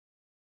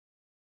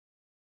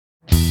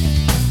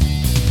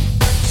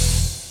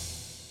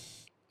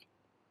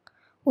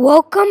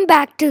Welcome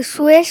back to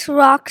Swiss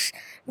Rocks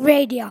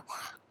Radio,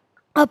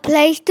 a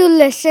place to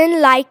listen,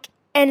 like,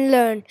 and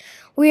learn.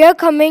 We are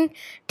coming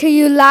to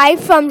you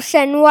live from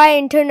Shenhua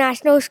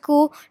International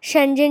School,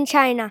 Shenzhen,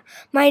 China.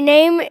 My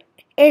name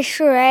is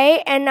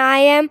Shrey, and I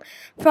am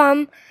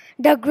from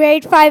the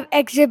Grade 5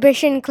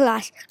 exhibition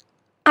class.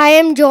 I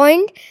am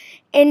joined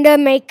in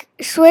the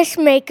Swiss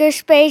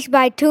Makerspace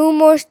by two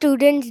more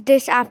students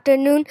this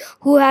afternoon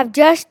who have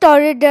just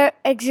started their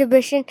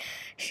exhibition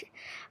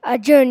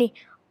journey.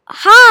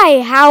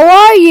 Hi, how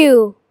are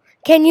you?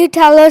 Can you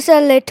tell us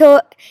a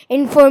little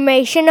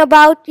information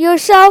about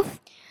yourself?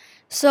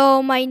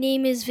 So, my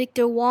name is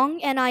Victor Wong,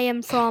 and I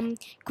am from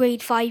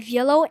grade 5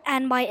 yellow,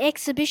 and my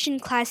exhibition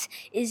class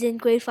is in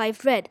grade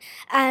 5 red.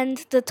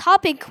 And the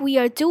topic we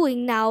are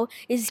doing now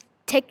is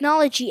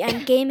technology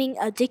and gaming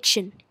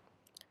addiction.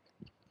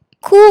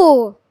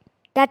 Cool.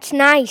 That's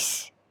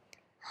nice.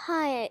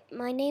 Hi,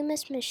 my name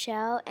is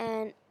Michelle,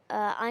 and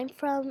I'm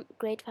from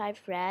grade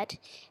 5 Red,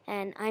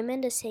 and I'm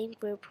in the same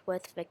group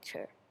with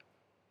Victor.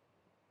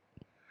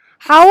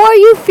 How are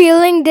you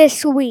feeling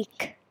this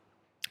week?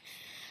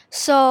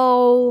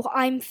 So,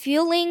 I'm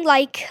feeling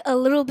like a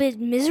little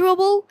bit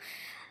miserable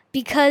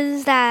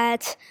because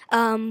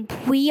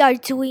we are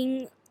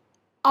doing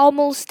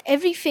almost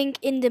everything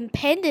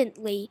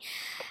independently,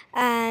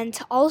 and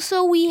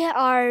also we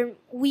are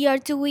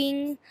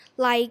doing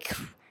like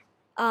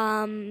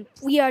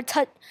we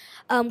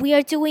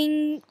are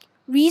doing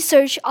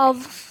research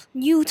of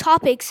new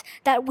topics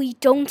that we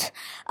don't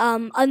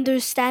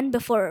understand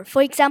before.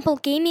 For example,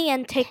 gaming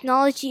and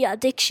technology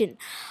addiction.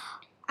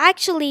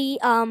 Actually,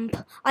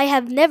 I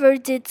have never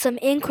did some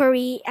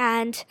inquiry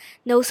and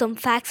know some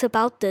facts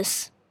about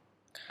this.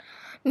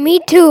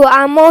 Me too.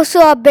 I'm also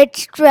a bit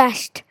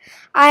stressed.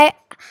 I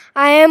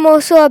I am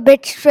also a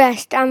bit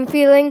stressed. I'm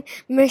feeling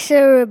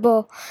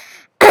miserable.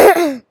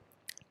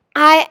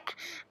 I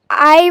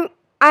I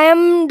I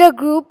am the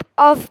group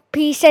of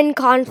peace and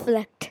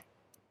conflict.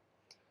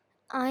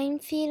 I'm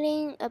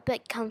feeling a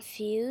bit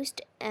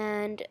confused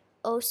and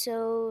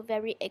also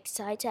very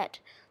excited.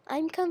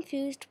 I'm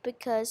confused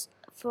because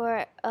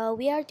for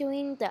we are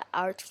doing the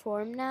art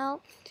form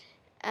now,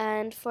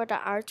 and for the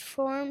art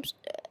forms,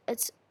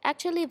 it's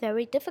actually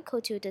very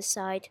difficult to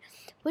decide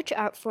which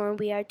art form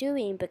we are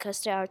doing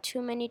because there are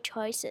too many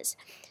choices.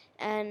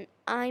 And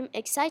I'm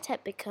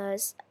excited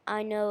because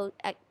I know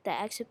the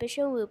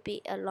exhibition will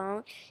be a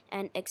long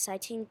and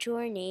exciting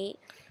journey,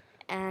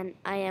 and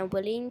I am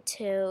willing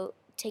to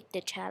take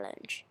the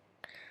challenge.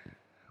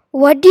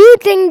 What do you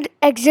think the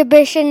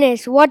exhibition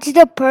is? What's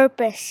the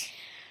purpose?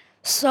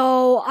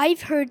 So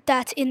I've heard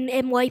that in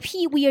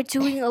MYP we are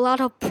doing a lot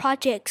of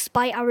projects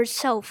by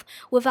ourselves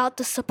without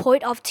the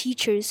support of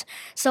teachers.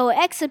 So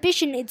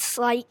exhibition is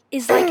like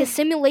a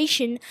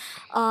simulation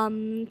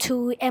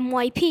to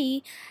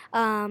MYP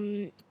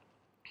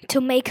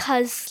to make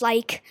us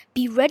like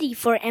be ready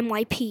for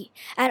MYP.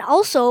 And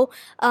also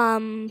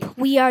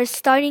we are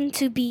starting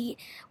to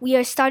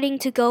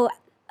go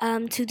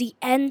to the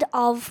end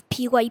of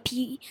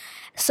PYP.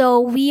 So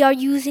we are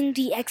using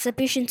the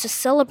exhibition to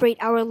celebrate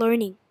our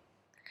learning.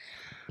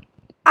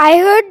 I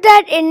heard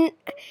that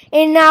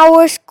in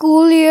our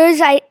school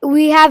years,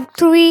 we have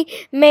three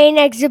main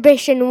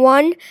exhibition.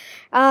 One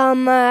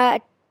now,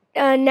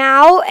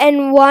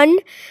 and one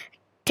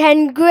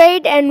 10th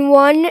grade, and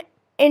one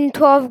in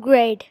 12th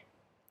grade.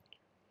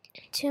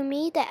 To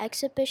me, the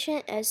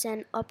exhibition is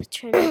an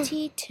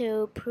opportunity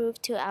to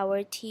prove to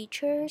our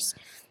teachers,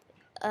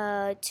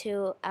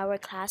 to our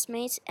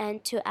classmates,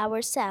 and to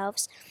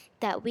ourselves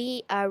that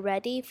we are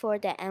ready for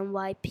the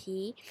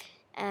NYP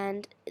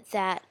and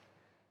that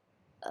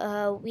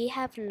we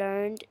have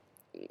learned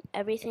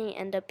everything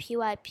in the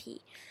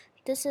PYP.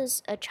 This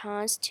is a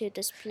chance to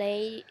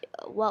display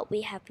what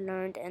we have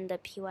learned in the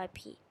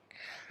PYP.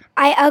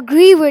 I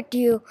agree with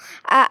you.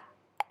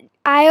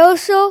 I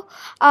also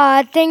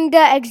think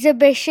the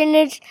exhibition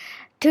is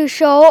to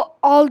show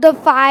all the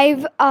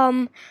five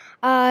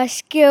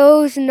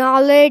skills,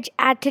 knowledge,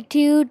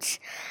 attitudes.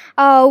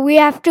 We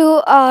have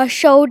to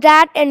show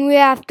that, and we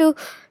have to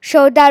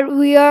show that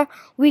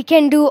we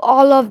can do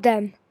all of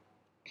them.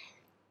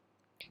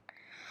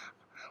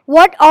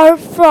 What art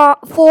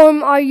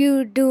form are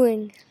you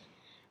doing?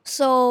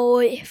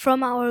 So,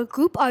 from our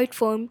group art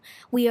form,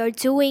 we are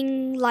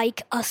doing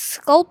like a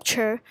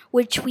sculpture,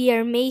 which we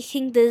are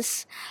making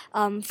this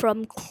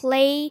from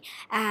clay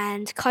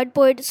and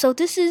cardboard. So,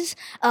 this is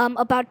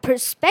about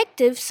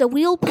perspective. So,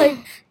 we'll put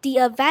the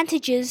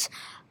advantages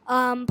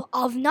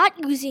of not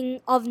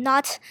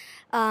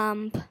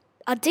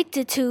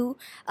addicted to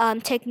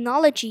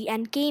technology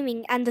and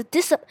gaming, and the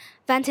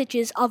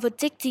disadvantages of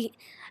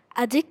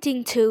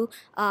addicting to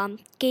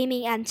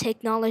gaming and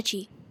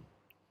technology.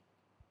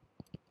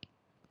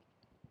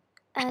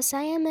 As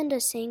I am in the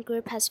same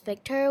group as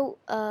Victor,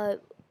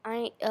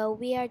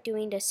 we are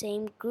doing the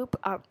same group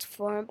art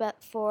form,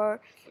 but for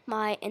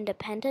my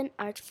independent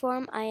art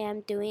form, I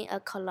am doing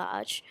a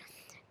collage.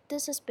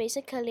 This is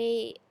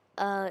basically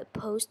a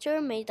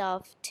poster made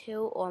of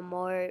two or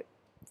more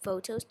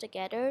photos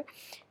together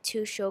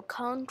to show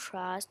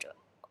contrast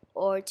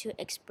or to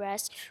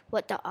express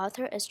what the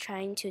author is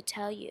trying to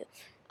tell you.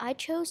 I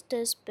chose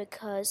this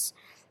because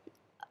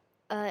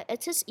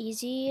it is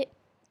easy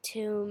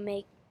to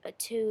make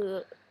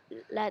to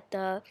let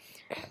the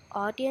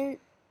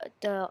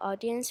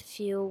audience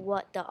feel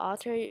what the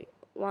author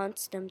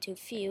wants them to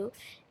feel,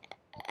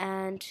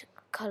 and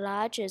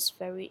collage is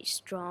very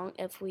strong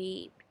if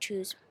we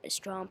choose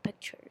strong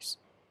pictures.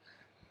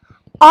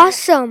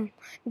 Awesome.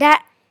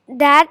 That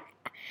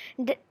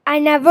I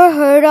never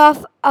heard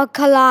of a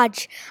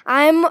collage.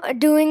 I'm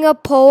doing a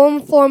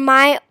poem for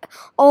my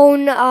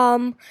own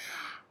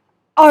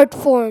art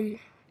form.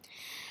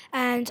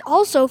 And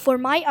also for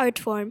my art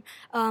form,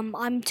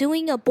 I'm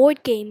doing a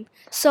board game.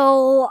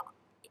 So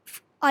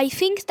I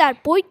think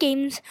that board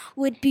games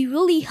would be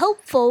really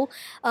helpful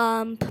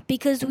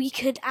because we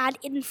could add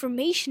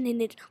information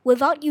in it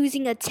without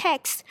using a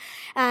text.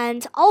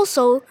 And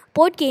also,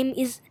 board game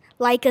is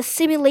like a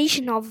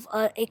simulation of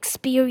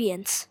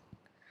experience.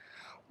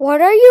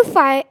 What are you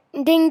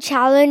finding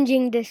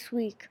challenging this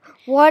week?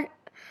 What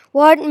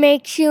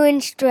makes you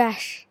in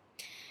stress?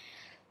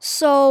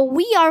 So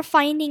we are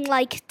finding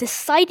like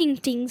deciding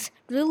things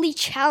really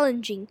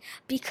challenging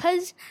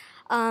because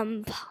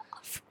um,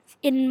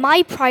 in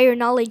my prior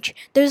knowledge,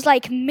 there's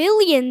like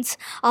millions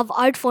of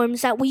art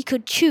forms that we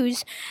could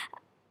choose.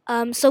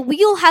 So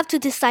we'll have to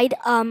decide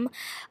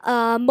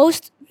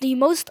the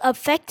most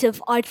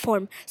effective art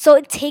form. So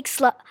it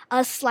takes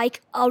us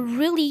like a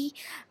really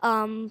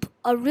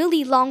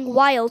long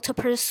while to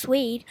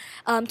persuade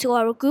to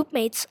our group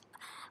mates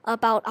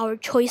about our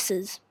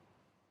choices.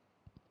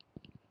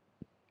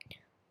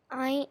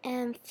 I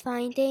am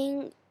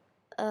finding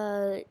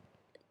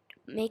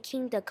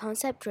making the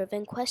concept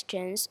driven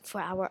questions for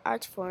our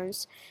art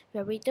forms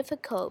very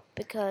difficult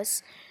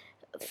because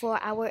for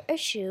our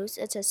issues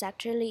it is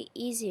actually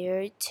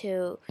easier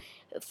to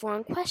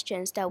form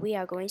questions that we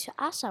are going to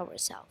ask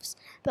ourselves.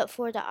 But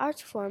for the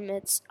art form,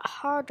 it's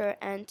harder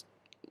and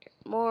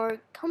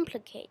more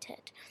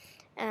complicated.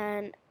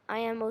 And I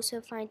am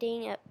also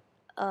finding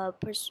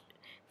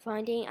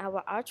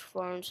our art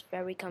forms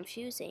very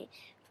confusing.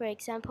 For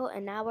example,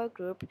 in our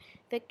group,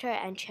 Victor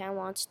and Chen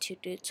wants to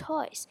do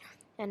toys.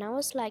 And I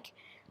was like,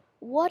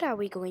 what are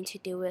we going to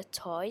do with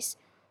toys?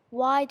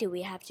 Why do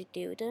we have to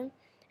do them?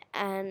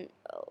 And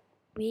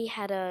we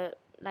had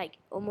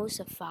almost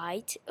a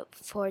fight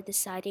for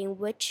deciding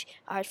which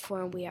art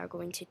form we are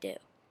going to do.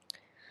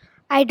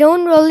 I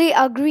don't really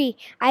agree.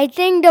 I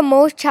think the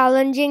most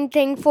challenging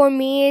thing for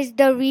me is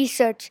the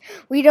research.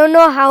 We don't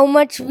know how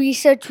much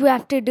research we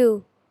have to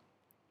do.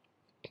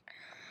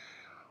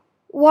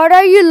 What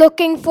are you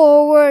looking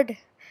forward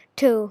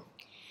to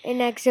in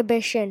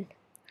exhibition?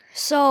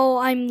 So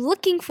I'm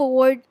looking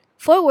forward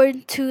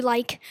to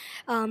like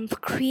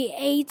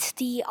create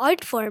the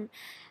art form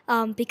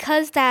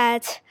because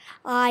that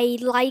I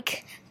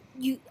like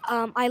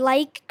I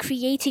like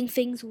creating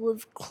things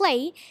with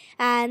clay,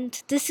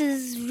 and this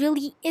is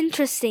really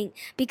interesting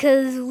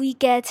because we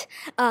get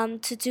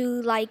to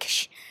do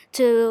like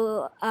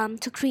to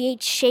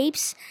create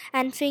shapes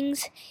and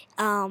things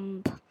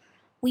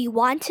we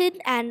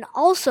wanted. And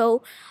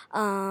also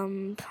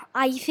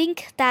I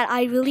think that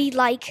I really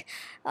like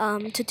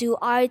to do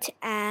art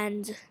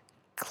and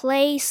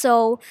clay,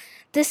 so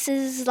this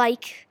is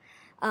like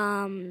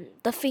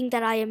the thing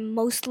that I am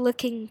most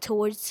looking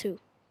towards to.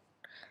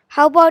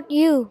 How about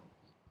you?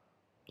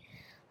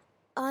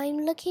 I'm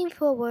looking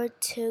forward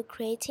to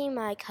creating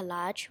my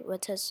collage,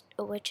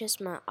 which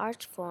is my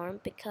art form,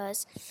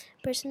 because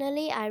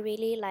personally I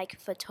really like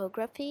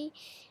photography,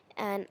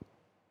 and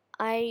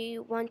I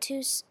want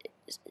to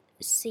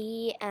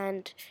see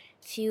and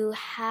feel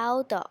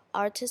how the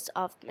artists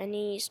of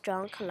many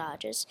strong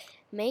collages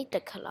made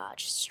the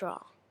collage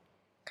strong.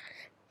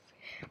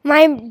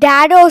 My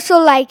dad also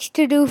likes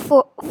to do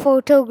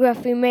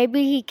photography.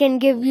 Maybe he can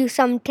give you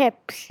some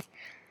tips.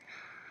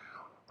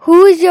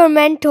 Who is your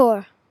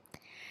mentor?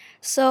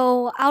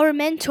 So our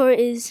mentor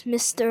is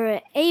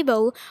Mr.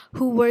 Abel,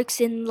 who works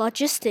in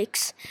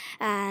logistics,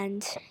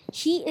 and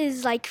he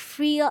is like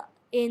free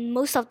in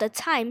most of the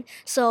time.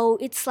 So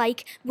it's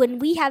like when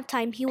we have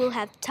time, he will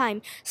have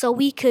time. So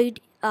we could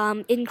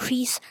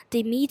increase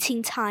the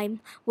meeting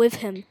time with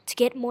him to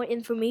get more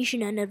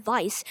information and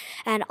advice.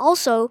 And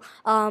also,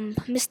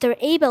 Mr.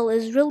 Abel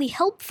is really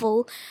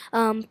helpful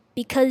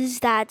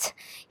because that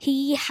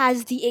he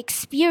has the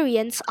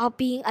experience of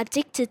being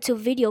addicted to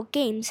video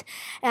games,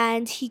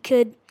 and he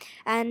could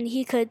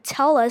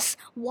tell us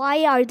why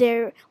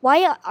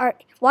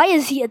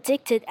is he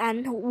addicted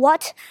and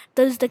what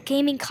does the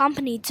gaming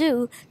company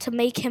do to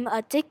make him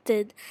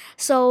addicted.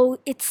 So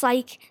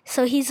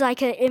he's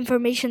like an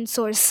information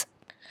source.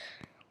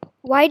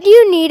 Why do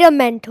you need a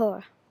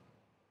mentor?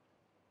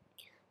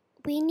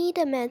 We need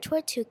a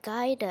mentor to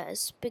guide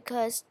us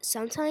because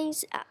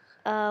sometimes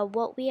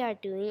what we are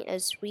doing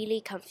is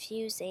really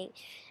confusing,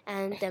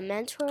 and the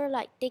mentor,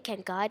 like, they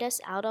can guide us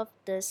out of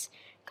this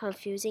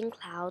confusing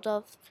cloud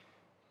of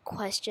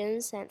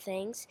questions and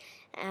things.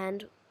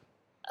 And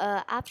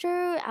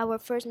after our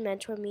first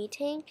mentor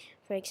meeting,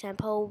 for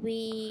example,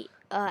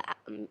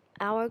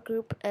 our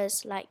group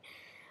is like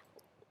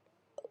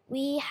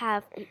we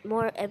have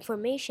more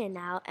information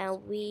now,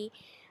 and we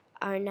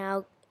are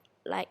now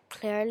like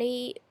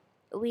clearly,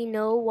 we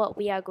know what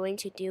we are going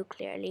to do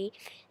clearly,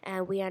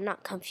 and we are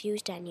not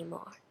confused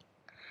anymore.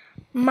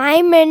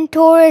 My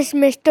mentor is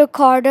Mr.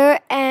 Carter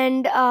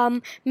and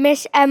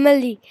Miss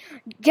Emily.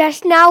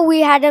 Just now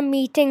we had a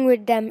meeting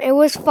with them. It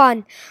was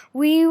fun.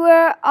 We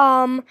were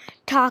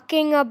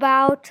talking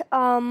about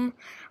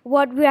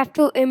what we have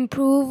to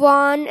improve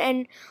on,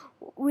 and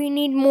we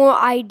need more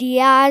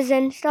ideas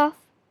and stuff.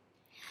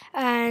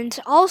 And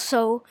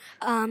also,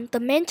 the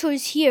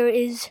mentors here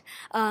is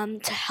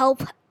to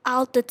help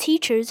out the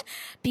teachers,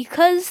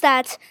 because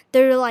that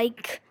there are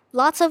like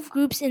lots of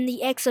groups in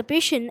the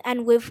exhibition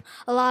and with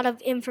a lot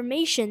of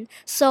information.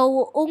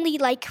 So only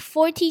like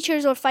 4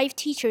 teachers or 5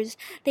 teachers,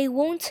 they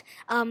won't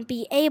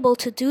be able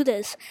to do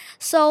this.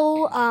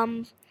 So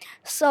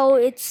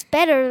it's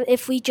better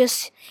if we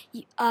just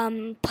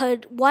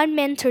put one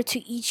mentor to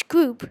each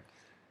group,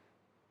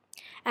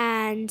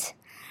 and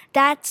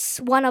that's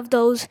one of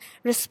those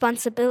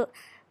responsible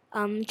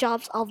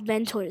jobs of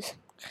mentors.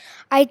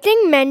 I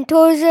think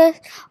mentors are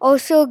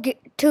also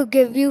to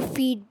give you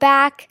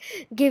feedback,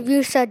 give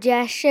you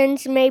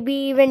suggestions, maybe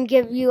even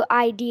give you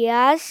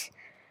ideas.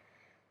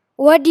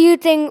 What do you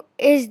think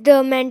is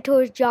the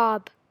mentor's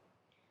job?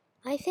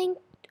 I think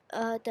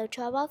the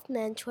job of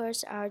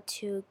mentors are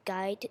to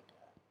guide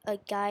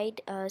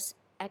us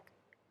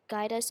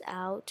guide us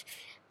out,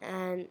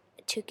 and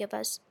to give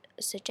us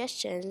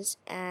suggestions,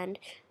 and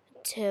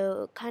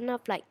to kind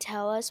of like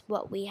tell us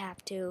what we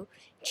have to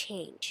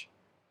change.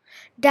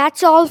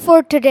 That's all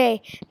for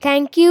today.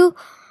 Thank you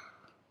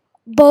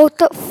both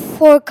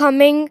for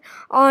coming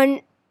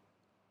on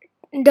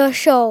the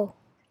show.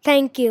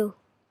 Thank you.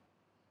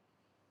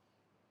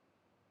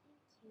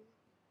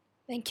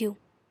 Thank you.